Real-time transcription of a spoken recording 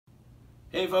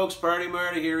Hey folks, Party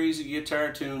Marty here, Easy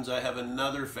Guitar Tunes. I have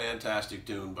another fantastic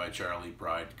tune by Charlie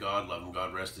Pride. God love him,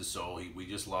 God rest his soul. We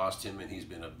just lost him, and he's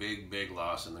been a big, big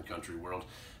loss in the country world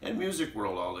and music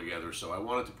world altogether. So I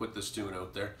wanted to put this tune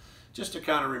out there just to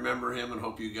kind of remember him, and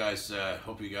hope you guys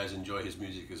enjoy his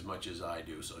music as much as I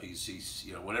do. So he's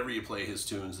you know, whenever you play his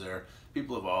tunes there,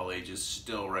 people of all ages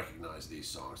still recognize these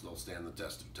songs. They'll stand the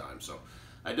test of time. So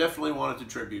I definitely wanted to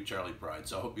tribute Charlie Pride.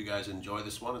 So I hope you guys enjoy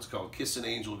this one. It's called Kiss an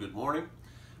Angel Good Morning.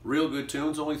 Real good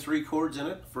tunes, only 3 chords in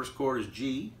it. First chord is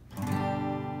G.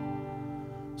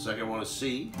 Second one is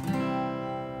C. And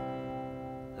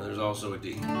there's also a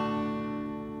D.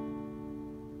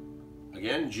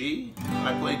 Again, G.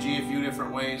 I play G a few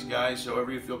different ways, guys,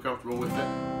 however you feel comfortable with it.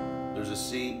 There's a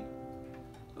C.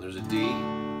 And there's a D.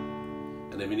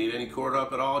 And if you need any chord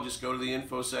help at all, just go to the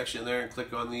info section there and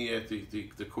click on the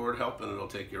chord help, and it'll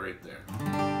take you right there.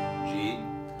 G,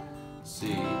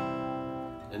 C,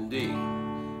 and D.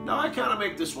 Now I kind of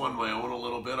make this one my own a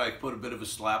little bit. I put a bit of a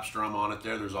slap strum on it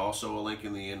there. There's also a link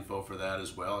in the info for that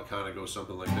as well. It kind of goes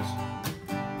something like this.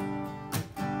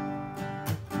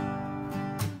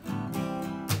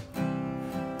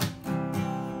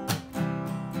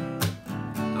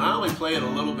 And I only play it a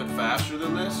little bit faster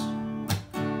than this.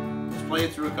 Let's play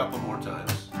it through a couple more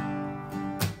times.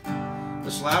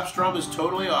 The slap strum is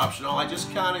totally optional. I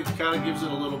just kind of gives it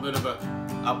a little bit of a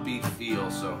upbeat feel,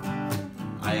 so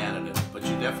I added it, but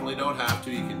you definitely don't have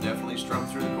to. You can definitely strum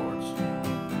through the chords.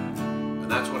 And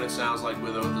that's what it sounds like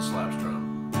without the slap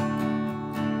strum.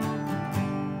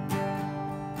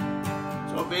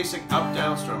 So a basic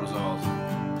up-down strum is all.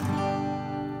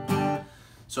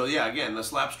 So yeah, again, the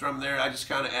slap strum there, I just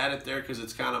kind of add it there because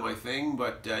it's kind of my thing,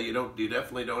 but you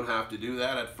definitely don't have to do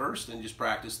that at first, and just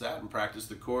practice that and practice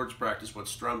the chords, practice what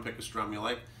strum, pick a strum you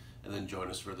like, and then join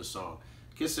us for the song.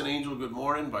 Kiss an Angel Good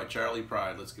Morning by Charlie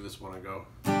Pride. Let's give this one a go.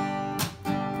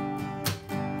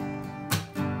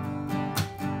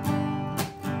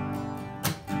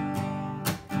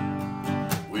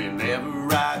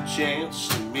 Whenever I chance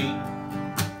to meet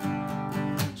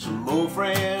some old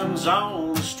friends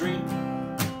on the street,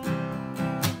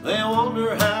 they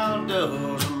wonder, how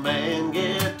does a man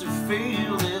get to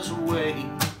feel this way?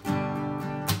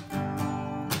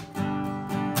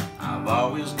 I've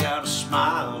always got a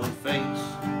smiling face,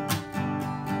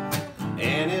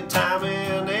 anytime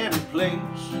and any place.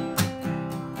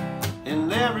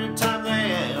 And every time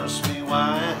they ask me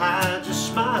why, I just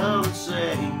smile and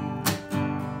say,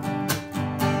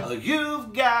 oh,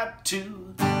 you've got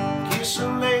to kiss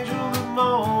an angel good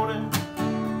morning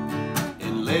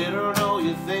and let her know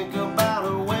you think about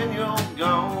her when you're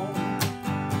gone.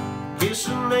 Kiss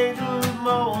an angel good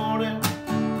morning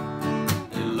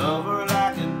and love her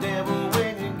like a devil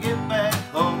when you get back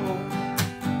home.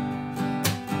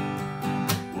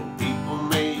 Well, people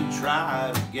may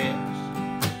try to guess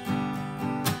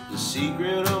the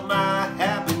secret of my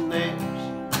happiness,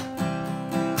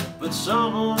 but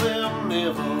some of them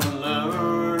never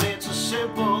learn. It's a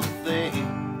simple thing.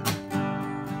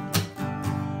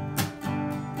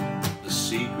 The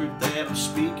secret that I'm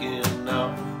speaking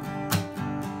of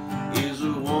is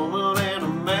a woman and a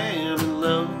man in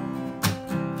love,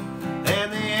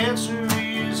 and the answer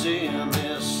is in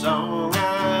this song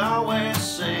I always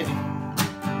sing.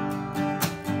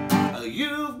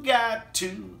 You've got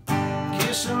to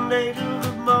kiss an angel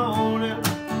good morning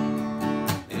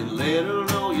and let her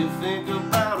know you think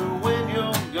about her when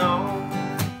you're gone.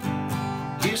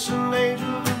 Kiss an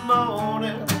angel good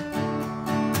morning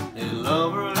and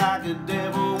love her like a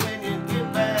devil when you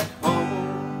get back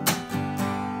home.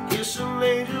 Kiss an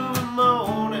angel good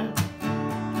morning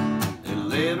and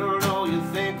let her know you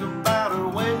think about her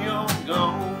when you're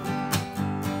gone.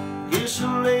 Kiss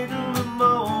an angel good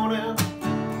morning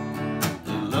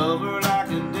and love her like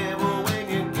a devil when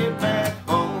you get back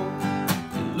home.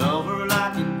 And love her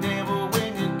like a devil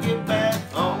when you get back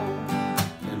home.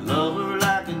 And love her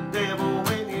like a devil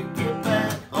when you get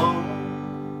back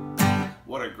home.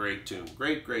 What a great tune.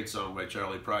 Great, great song by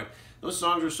Charlie Pride. Those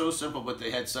songs are so simple, but they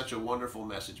had such a wonderful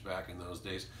message back in those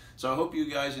days. So I hope you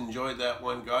guys enjoyed that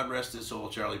one. God rest his soul,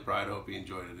 Charlie Pride. I hope you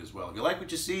enjoyed it as well. If you like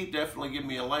what you see, definitely give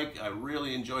me a like. I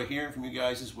really enjoy hearing from you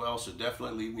guys as well, so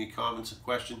definitely leave me comments and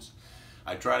questions.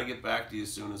 I try to get back to you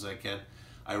as soon as I can.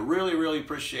 I really, really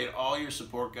appreciate all your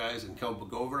support, guys, and go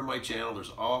over to my channel.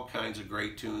 There's all kinds of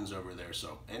great tunes over there.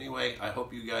 So anyway, I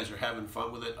hope you guys are having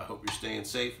fun with it. I hope you're staying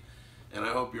safe, and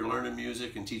I hope you're learning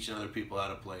music and teaching other people how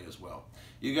to play as well.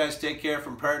 You guys take care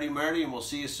from Party Marty, and we'll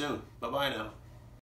see you soon. Bye-bye now.